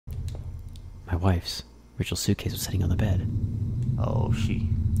My wife's. Rachel's suitcase was sitting on the bed. Oh, she...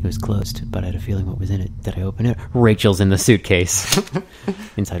 It was closed, but I had a feeling what was in it. Did I open it? Rachel's in the suitcase.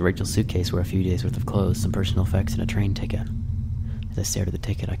 Inside Rachel's suitcase were a few days' worth of clothes, some personal effects, and a train ticket. As I stared at the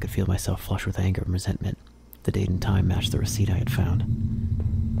ticket, I could feel myself flush with anger and resentment. The date and time matched the receipt I had found.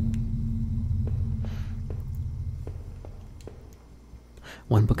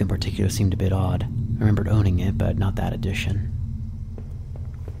 One book in particular seemed a bit odd. I remembered owning it, but not that edition.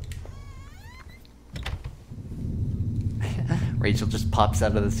 Rachel just pops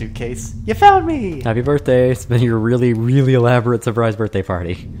out of the suitcase. You found me! Happy birthday! It's been your really, really elaborate surprise birthday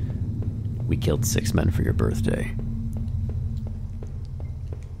party. We killed 6 men for your birthday.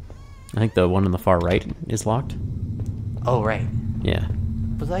 I think the one on the far right is locked. Oh, right. Yeah.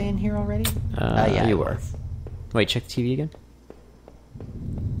 Was I in here already? Yeah, you were. Wait, check the TV again.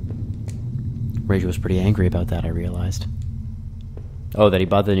 Rachel was pretty angry about that, I realized. Oh, that he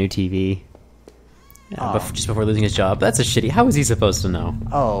bought the new TV. Just before losing his job. That's a shitty... How was he supposed to know?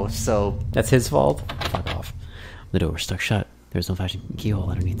 Oh, so... That's his fault? Fuck off. The door was stuck shut. There's no fashion keyhole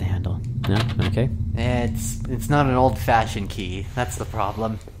underneath the handle. No? Okay? It's not an old-fashioned key. That's the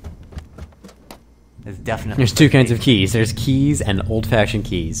problem. It's definitely... There's 2 kinds of keys. There's keys and old-fashioned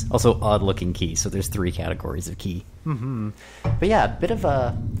keys. Also odd-looking keys, so there's 3 categories of key. Mm-hmm. But yeah, a bit of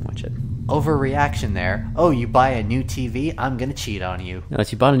a... Watch it. Overreaction there. Oh, you buy a new TV? I'm gonna cheat on you.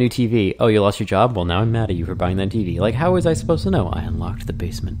 Unless you bought a new TV. Oh, you lost your job? Well, now I'm mad at you for buying that TV. Like, how was I supposed to know? I unlocked the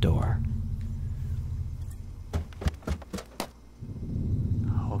basement door.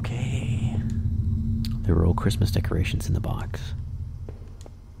 Okay. There were old Christmas decorations in the box.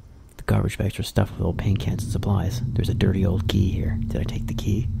 The garbage bags were stuffed with old paint cans and supplies. There's a dirty old key here. Did I take the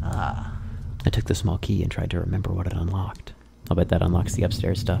key? Ah. I took the small key and tried to remember what it unlocked. I'll bet that unlocks the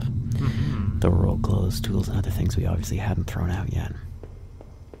upstairs stuff. Mm-hmm. There were old clothes, tools, and other things we obviously hadn't thrown out yet.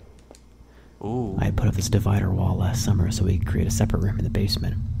 Ooh. I had put up this divider wall last summer so we could create a separate room in the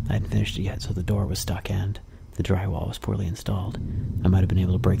basement. I hadn't finished it yet, so the door was stuck and the drywall was poorly installed. I might have been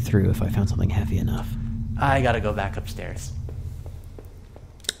able to break through if I found something heavy enough. I gotta go back upstairs.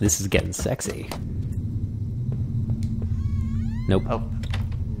 This is getting sexy. Nope. Oh.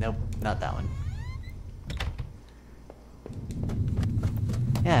 Nope, not that one.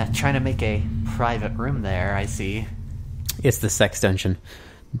 Yeah, trying to make a private room there, I see. It's the sex dungeon.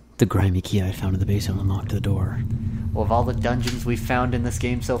 The grimy key I found in the basement unlocked the door. Well, of all the dungeons we've found in this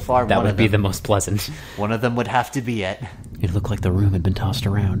game so far, that would be the most pleasant. One of them would have to be it. It looked like the room had been tossed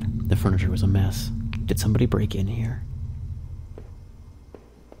around. The furniture was a mess. Did somebody break in here?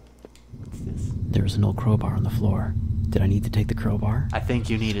 What's this? There was an old crowbar on the floor. Did I need to take the crowbar? I think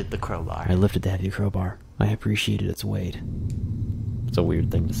you needed the crowbar. I lifted the heavy crowbar. I appreciated its weight. It's a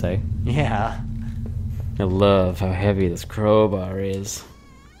weird thing to say. Yeah. I love how heavy this crowbar is.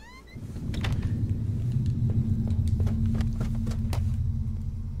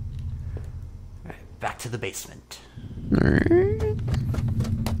 Alright, back to the basement.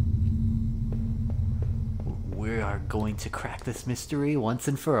 We are going to crack this mystery once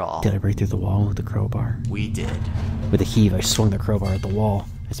and for all. Did I break through the wall with the crowbar? We did. With a heave, I swung the crowbar at the wall.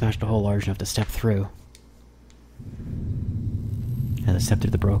 I smashed a hole large enough to step through. As I stepped through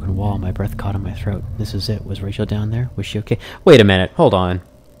the broken wall, my breath caught in my throat. This is it. Was Rachel down there? Was she okay? Wait a minute. Hold on.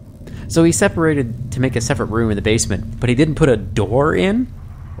 So he separated to make a separate room in the basement, but he didn't put a door in?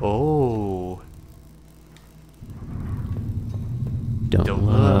 Oh. Don't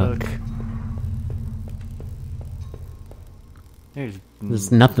look.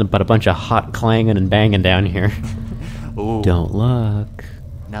 There's nothing but a bunch of hot clanging and banging down here. Ooh. Don't look.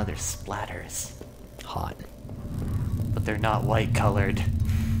 Now there's splatters. Hot. But they're not white colored.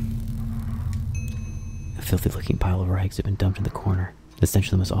 A filthy-looking pile of rags had been dumped in the corner. The stench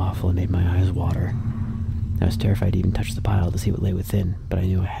of them was awful and made my eyes water. I was terrified to even touch the pile to see what lay within, but I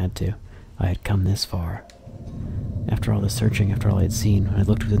knew I had to. I had come this far. After all the searching, after all I had seen, when I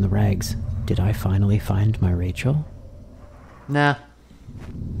looked within the rags, did I finally find my Rachel? Nah.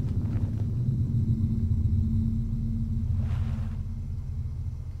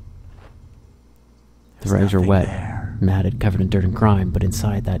 The rags were wet, matted, covered in dirt and grime, but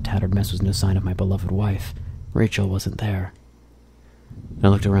inside that tattered mess was no sign of my beloved wife. Rachel wasn't there. I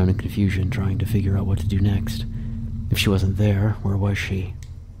looked around in confusion, trying to figure out what to do next. If she wasn't there, where was she?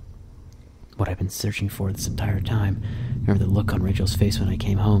 What I'd been searching for this entire time. Remember the look on Rachel's face when I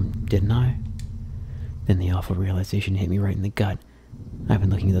came home, didn't I? Then the awful realization hit me right in the gut. I've been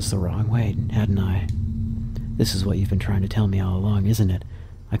looking at this the wrong way, hadn't I? This is what you've been trying to tell me all along, isn't it?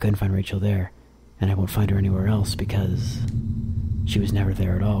 I couldn't find Rachel there, and I won't find her anywhere else because... She was never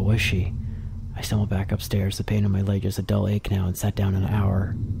there at all, was she? I I stumbled back upstairs, the pain in my leg just a dull ache now, and sat down in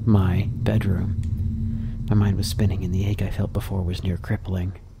my bedroom. My mind was spinning, and the ache I felt before was near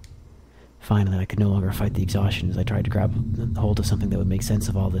crippling. Finally, I could no longer fight the exhaustion. As I tried to grab hold of something that would make sense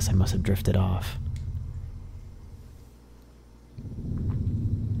of all this, I must have drifted off.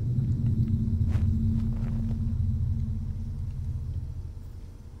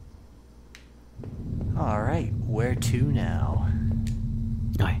 Alright, where to now?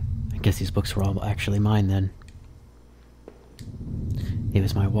 I guess these books were all actually mine then. It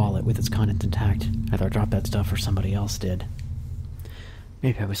was my wallet with its contents intact. Either I dropped that stuff or somebody else did.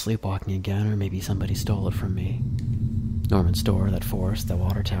 Maybe I was sleepwalking again, or maybe somebody stole it from me. Norman's store, that forest, that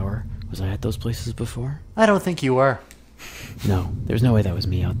water tower. Was I at those places before? I don't think you were. No, there's no way that was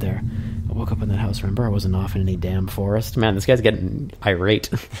me out there. I woke up in that house, remember? I wasn't off in any damn forest. Man, this guy's getting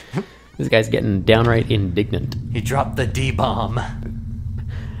irate. This guy's getting downright indignant. He dropped the D-bomb.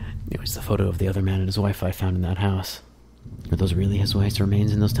 It was the photo of the other man and his wife I found in that house. Were those really his wife's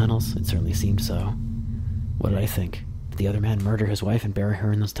remains in those tunnels? It certainly seemed so. What did I think? Did the other man murder his wife and bury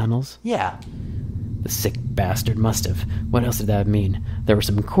her in those tunnels? Yeah. The sick bastard must have. What else did that mean? There were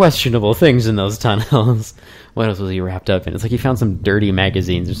some questionable things in those tunnels. What else was he wrapped up in? It's like he found some dirty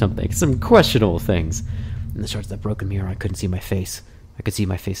magazines or something. Some questionable things. In the shards of that broken mirror, I couldn't see my face. I could see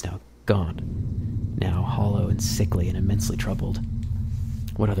my face now. Gone. Now hollow and sickly and immensely troubled.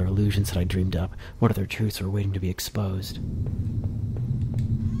 What other illusions had I dreamed up? What other truths were waiting to be exposed?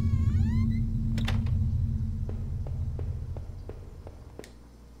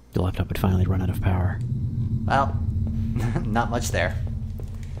 The laptop had finally run out of power. Well, not much there.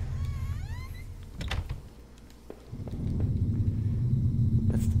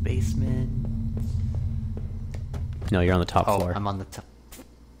 That's the basement. No, you're on the top floor. I'm on the top.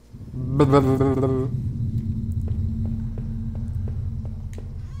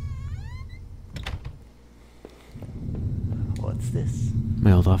 What's this?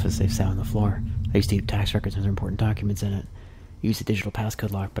 My old office safe sat on the floor. I used to keep tax records and other important documents in it. I used a digital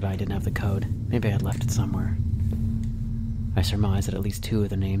passcode lock, but I didn't have the code. Maybe I had left it somewhere. I surmised that at least 2 of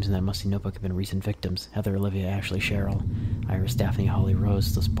the names in that musty notebook had been recent victims. Heather, Olivia, Ashley, Cheryl, Iris, Daphne, Holly,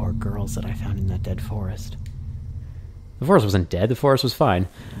 Rose, those poor girls that I found in that dead forest. The forest wasn't dead. The forest was fine.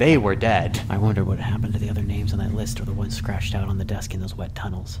 They were dead. I wondered what happened to the other names on that list, or the ones scratched out on the desk in those wet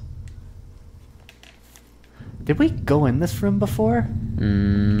tunnels. Did we go in this room before?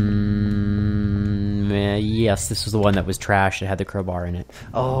 Yes, this was the one that was trashed. It had the crowbar in it.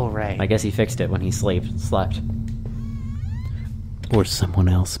 Oh, right. I guess he fixed it when he slept. Or someone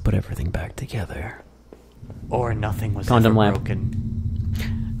else put everything back together. Or nothing was Condom ever lamp.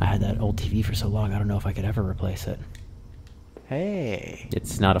 broken. I had that old TV for so long, I don't know if I could ever replace it. Hey.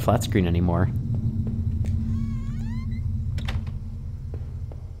 It's not a flat screen anymore.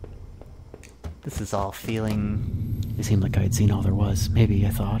 This is all feeling... It seemed like I had seen all there was. Maybe,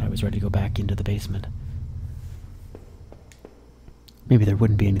 I thought, I was ready to go back into the basement. Maybe there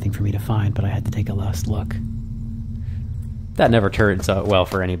wouldn't be anything for me to find, but I had to take a last look. That never turns out well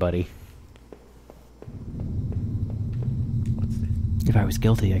for anybody. What's this? If I was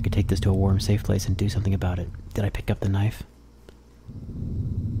guilty, I could take this to a warm, safe place and do something about it. Did I pick up the knife?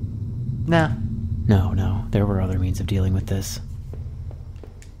 Nah. No. There were other means of dealing with this.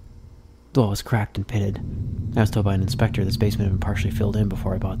 The wall was cracked and pitted. I was told by an inspector this basement had been partially filled in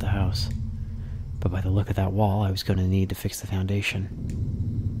before I bought the house. But by the look of that wall, I was going to need to fix the foundation.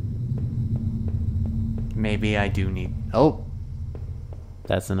 Maybe I do need... Oh!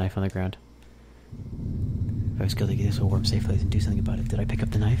 That's the knife on the ground. If I was guilty, get this to a warm, safe place and do something about it. Did I pick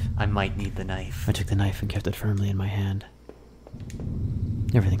up the knife? I might need the knife. I took the knife and kept it firmly in my hand.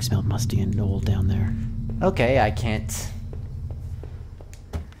 Everything smelled musty and old down there. Okay, I can't...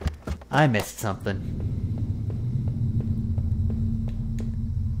 I missed something.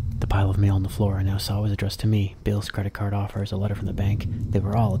 The pile of mail on the floor I now saw was addressed to me. Bills, credit card offers, a letter from the bank. They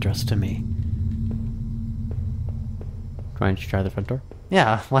were all addressed to me. Trying to try the front door?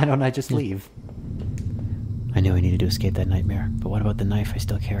 Yeah, why don't I just leave? I knew I needed to escape that nightmare, but what about the knife I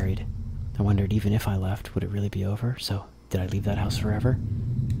still carried? I wondered, even if I left, would it really be over? So, did I leave that house forever?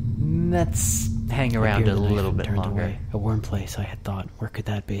 Let's hang I around peered a the knife little and bit turned longer. away. A warm place, I had thought. Where could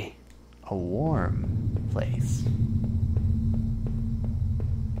that be? A warm place.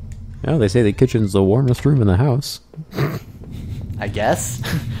 Oh, they say the kitchen's the warmest room in the house. I guess.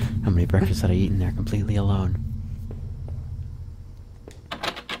 How many breakfasts had I eaten there completely alone?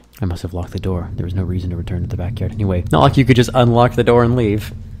 I must have locked the door. There was no reason to return to the backyard anyway. Not like you could just unlock the door and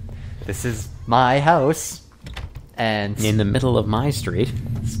leave. This is my house. And In the middle of my street.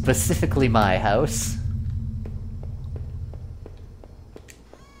 specifically my house.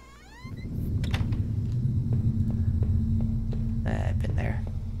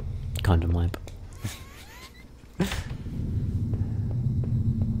 Condom lamp. Did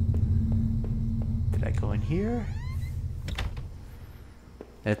I go in here?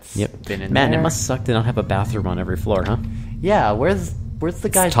 It's been in Man, there. it must suck to not have a bathroom on every floor, huh? Yeah, where's the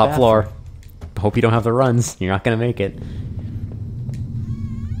guy's Top bathroom? floor. Hope you don't have the runs. You're not going to make it.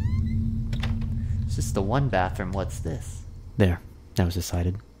 It's just the one bathroom. What's this? There. That was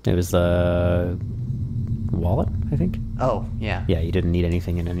decided. It was the wallet, I think. Oh, yeah. Yeah, you didn't need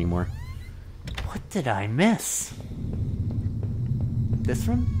anything in anymore. What did I miss? This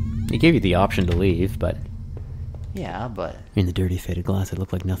room? It gave you the option to leave, but Yeah, but in the dirty, faded glass, it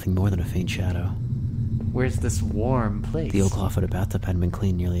looked like nothing more than a faint shadow. where's this warm place? The old claw-footed bathtub hadn't been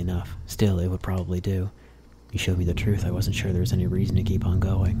cleaned nearly enough. Still, it would probably do. You showed me the truth. I wasn't sure there was any reason to keep on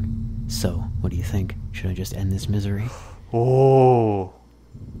going. So, what do you think? Should I just end this misery? Oh.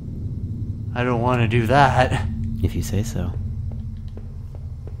 I don't want to do that. If you say so.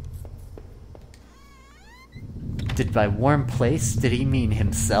 By warm place, did he mean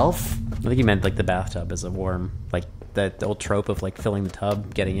himself? I think he meant like the bathtub as a warm, like the old trope of like filling the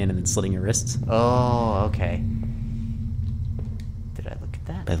tub, getting in, and then slitting your wrists. Oh, okay. Did I look at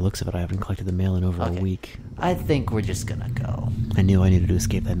that? By the looks of it, I haven't collected the mail in over a week. I think we're just gonna go. I knew I needed to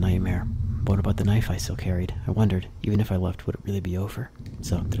escape that nightmare. But what about the knife I still carried? I wondered, even if I left, would it really be over?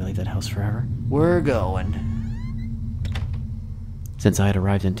 So, did I leave that house forever? We're going. Since I had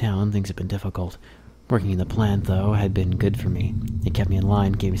arrived in town, things had been difficult. Working in the plant, though, had been good for me. It kept me in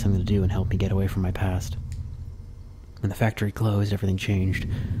line, gave me something to do, and helped me get away from my past. When the factory closed, everything changed.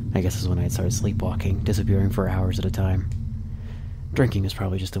 I guess this is when I had started sleepwalking, disappearing for hours at a time. Drinking was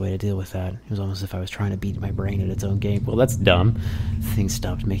probably just the way to deal with that. It was almost as if I was trying to beat my brain at its own game. Well, that's dumb. Things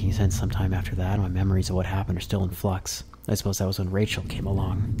stopped making sense sometime after that. My memories of what happened are still in flux. I suppose that was when Rachel came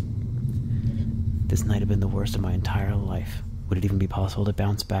along. This night had been the worst of my entire life. Would it even be possible to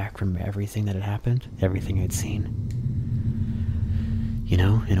bounce back from everything that had happened? Everything I'd seen? You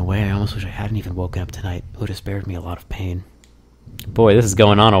know, in a way, I almost wish I hadn't even woken up tonight. It would have spared me a lot of pain. Boy, this is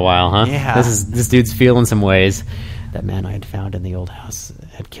going on a while, huh? Yeah. This dude's feeling some ways. That man I had found in the old house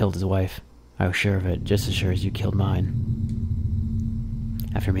had killed his wife. I was sure of it, just as sure as you killed mine.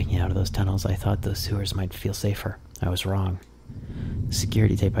 After making it out of those tunnels, I thought those sewers might feel safer. I was wrong. The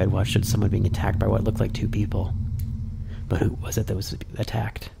security tape I'd watched showed someone being attacked by what looked like two people. But who was it that was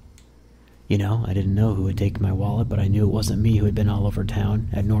attacked? You know, I didn't know who had taken my wallet, but I knew it wasn't me who had been all over town,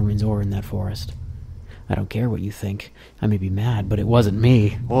 at Norman's or in that forest. I don't care what you think. I may be mad, but it wasn't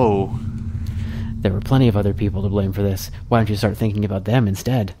me. Whoa. There were plenty of other people to blame for this. Why don't you start thinking about them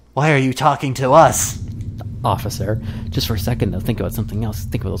instead? Why are you talking to us? Officer, just for a second, though, think about something else.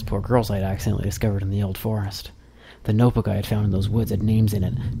 Think about those poor girls I had accidentally discovered in the old forest. The notebook I had found in those woods had names in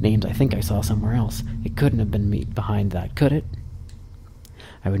it. Names I think I saw somewhere else. It couldn't have been me behind that, could it?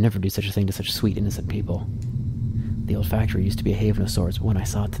 I would never do such a thing to such sweet, innocent people. The old factory used to be a haven of sorts, but when I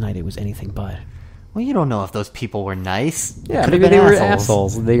saw it tonight, it was anything but. Well, you don't know if those people were nice. Yeah, Could've maybe been they were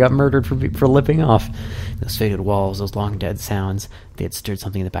assholes. They got murdered for lipping off. Those faded walls, those long dead sounds, they had stirred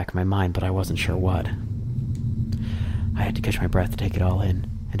something in the back of my mind, but I wasn't sure what. I had to catch my breath to take it all in.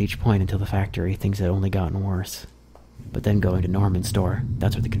 At each point until the factory, things had only gotten worse. But then going to Norman's store,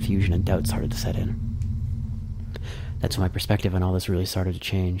 that's where the confusion and doubt started to set in. That's when my perspective on all this really started to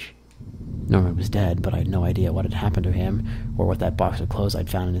change. Norman was dead, but I had no idea what had happened to him, or what that box of clothes I'd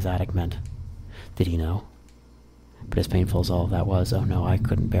found in his attic meant. Did he know? But as painful as all of that was, oh no, I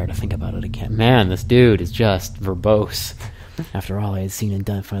couldn't bear to think about it again. Man, this dude is just verbose. After all I had seen and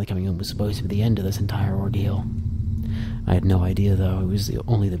done, finally coming home was supposed to be the end of this entire ordeal. I had no idea, though, it was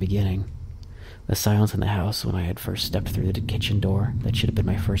only the beginning. The silence in the house when I had first stepped through the kitchen door, that should have been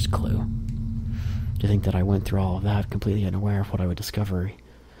my first clue. To think that I went through all of that completely unaware of what I would discover.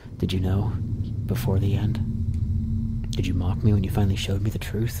 Did you know before the end? Did you mock me when you finally showed me the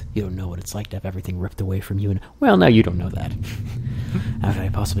truth? You don't know what it's like to have everything ripped away from you, and well, now you don't know that. How could I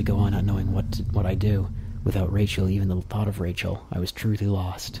possibly go on not knowing what I do? Without Rachel, even the thought of Rachel, I was truly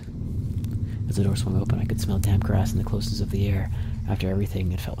lost. As the door swung open, I could smell damp grass and the closeness of the air. After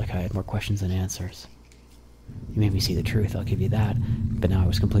everything, it felt like I had more questions than answers. You made me see the truth, I'll give you that, but now I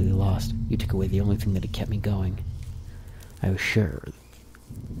was completely lost. You took away the only thing that had kept me going. I was sure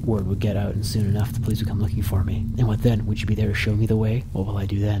word would get out, and soon enough the police would come looking for me. And what then? Would you be there to show me the way? What will I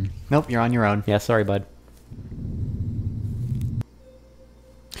do then? Nope, you're on your own. Yeah, sorry, bud.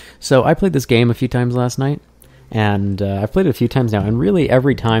 So I played this game a few times last night, and I've played it a few times now, and really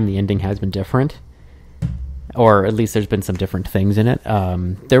every time the ending has been different. Or at least there's been some different things in it.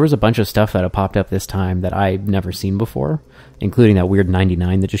 There was a bunch of stuff that had popped up this time that I've never seen before, including that weird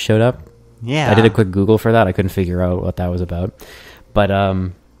 99 that just showed up. Yeah. I did a quick Google for that. I couldn't figure out what that was about. But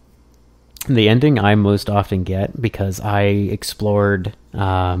The ending I most often get because I explored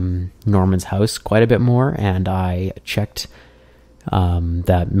Norman's house quite a bit more, and I checked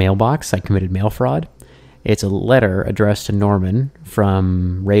that mailbox. I committed mail fraud. It's a letter addressed to Norman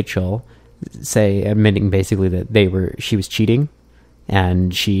from Rachel, admitting basically that she was cheating,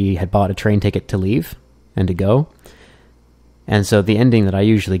 and she had bought a train ticket to leave and to go. And so the ending that I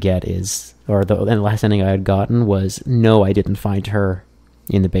usually get the last ending I had gotten was, no, I didn't find her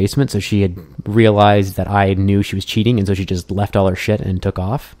in the basement. So she had realized that I knew she was cheating, and so she just left all her shit and took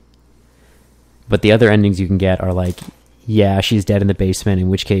off. But the other endings you can get are like, yeah, she's dead in the basement, in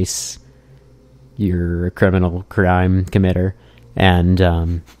which case you're a criminal crime committer.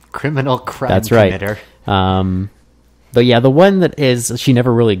 And criminal crime that's committer. Right. But yeah, the one that is she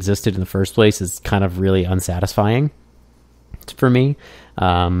never really existed in the first place is kind of really unsatisfying for me.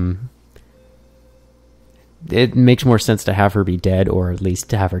 It makes more sense to have her be dead, or at least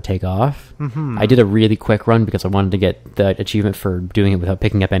to have her take off. Mm-hmm. I did a really quick run because I wanted to get the achievement for doing it without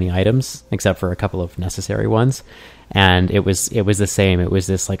picking up any items, except for a couple of necessary ones. And it was the same. It was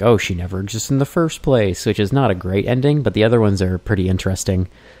this like, oh, she never existed in the first place, which is not a great ending, but the other ones are pretty interesting.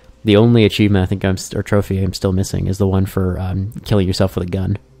 The only achievement I think or trophy I'm still missing is the one for killing yourself with a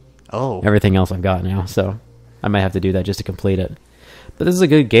gun. Oh. Everything else I've got now, so I might have to do that just to complete it. But this is a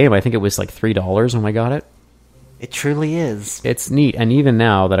good game. I think it was like $3 when I got it. It truly is. It's neat, and even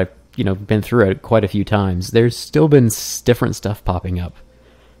now that I've been through it quite a few times, there's still been different stuff popping up.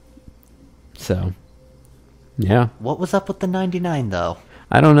 So, yeah. What was up with the 99 though?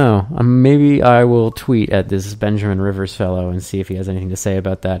 I don't know. Maybe I will tweet at this Benjamin Rivers fellow and see if he has anything to say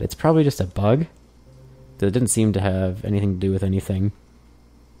about that. It's probably just a bug. That didn't seem to have anything to do with anything.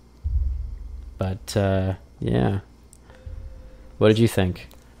 But yeah. What did you think?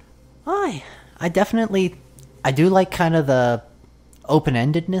 I do like kind of the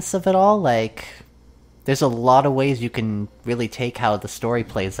open-endedness of it all. Like, there's a lot of ways you can really take how the story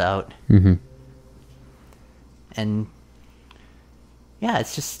plays out. Mm-hmm. And yeah,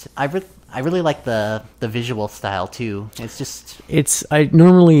 it's just I really like the visual style too. I'm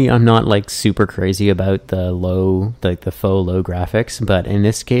not like super crazy about the faux low graphics, but in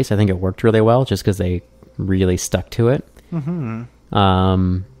this case I think it worked really well just because they really stuck to it.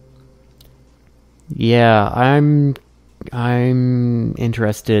 Mm-hmm. Yeah, I'm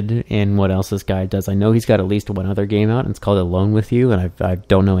interested in what else this guy does. I know he's got at least one other game out, and it's called Alone with You, and I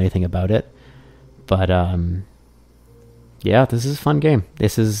don't know anything about it. But yeah, this is a fun game.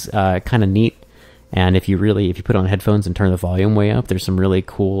 This is kind of neat, and if you put on headphones and turn the volume way up, there's some really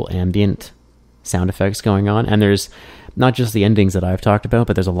cool ambient sound effects going on. And there's not just the endings that I've talked about,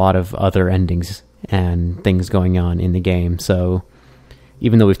 but there's a lot of other endings and things going on in the game. So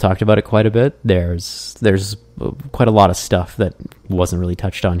even though we've talked about it quite a bit, there's quite a lot of stuff that wasn't really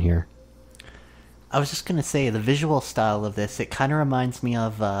touched on here. I was just gonna say, the visual style of this, it kind of reminds me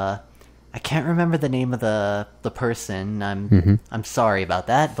of I can't remember the name of the person. I'm sorry about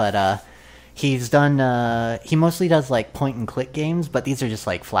that, but he's done he mostly does like point and click games, but these are just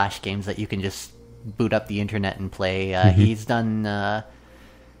like flash games that you can just boot up the internet and play. He's done a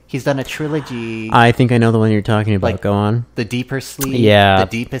trilogy. I think I know the one you're talking about. Like, go on. The Deeper Sleep, yeah,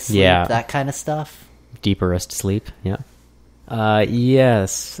 The Deepest Sleep, yeah. that kind of stuff. Deeperest Sleep, yeah.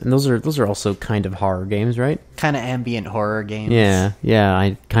 Yes, and those are also kind of horror games, right? Kind of ambient horror games. Yeah.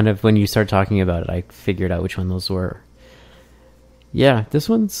 I kind of, when you started talking about it, I figured out which one those were. Yeah, this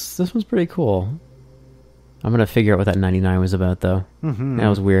one's pretty cool. I'm gonna figure out what that 99 was about, though. Mm-hmm. That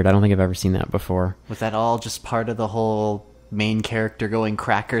was weird. I don't think I've ever seen that before. Was that all just part of the whole main character going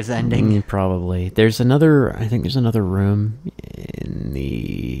crackers ending? Probably. I think there's another room in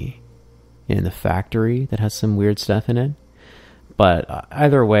the factory that has some weird stuff in it. But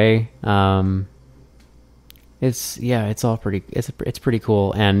either way, it's all pretty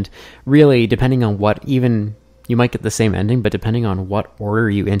cool. And really, depending on you might get the same ending, but depending on what order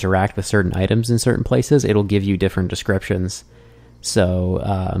you interact with certain items in certain places, it'll give you different descriptions.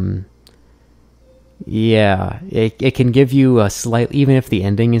 So, yeah, it can give you even if the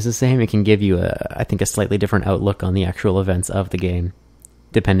ending is the same, it can give you I think a slightly different outlook on the actual events of the game,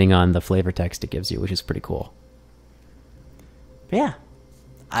 depending on the flavor text it gives you, which is pretty cool. Yeah,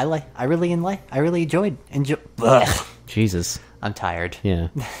 I really enjoyed. Jesus, I'm tired. Yeah,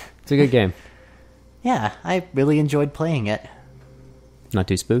 it's a good game. Yeah, I really enjoyed playing it. Not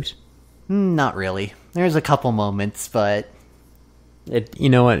too spooked? Not really. There's a couple moments, but you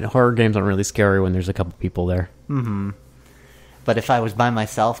know what? Horror games aren't really scary when there's a couple people there. Mm-hmm. But if I was by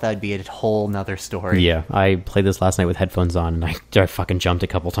myself, that would be a whole nother story. Yeah, I played this last night with headphones on, and I fucking jumped a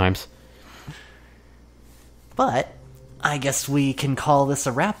couple times. But I guess we can call this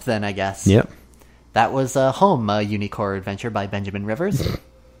a wrap then, I guess. Yep. That was Home, a unique horror adventure by Benjamin Rivers.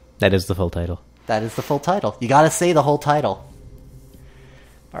 That is the full title. That is the full title. You gotta say the whole title.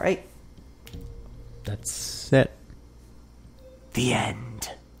 All right. That's it. The end.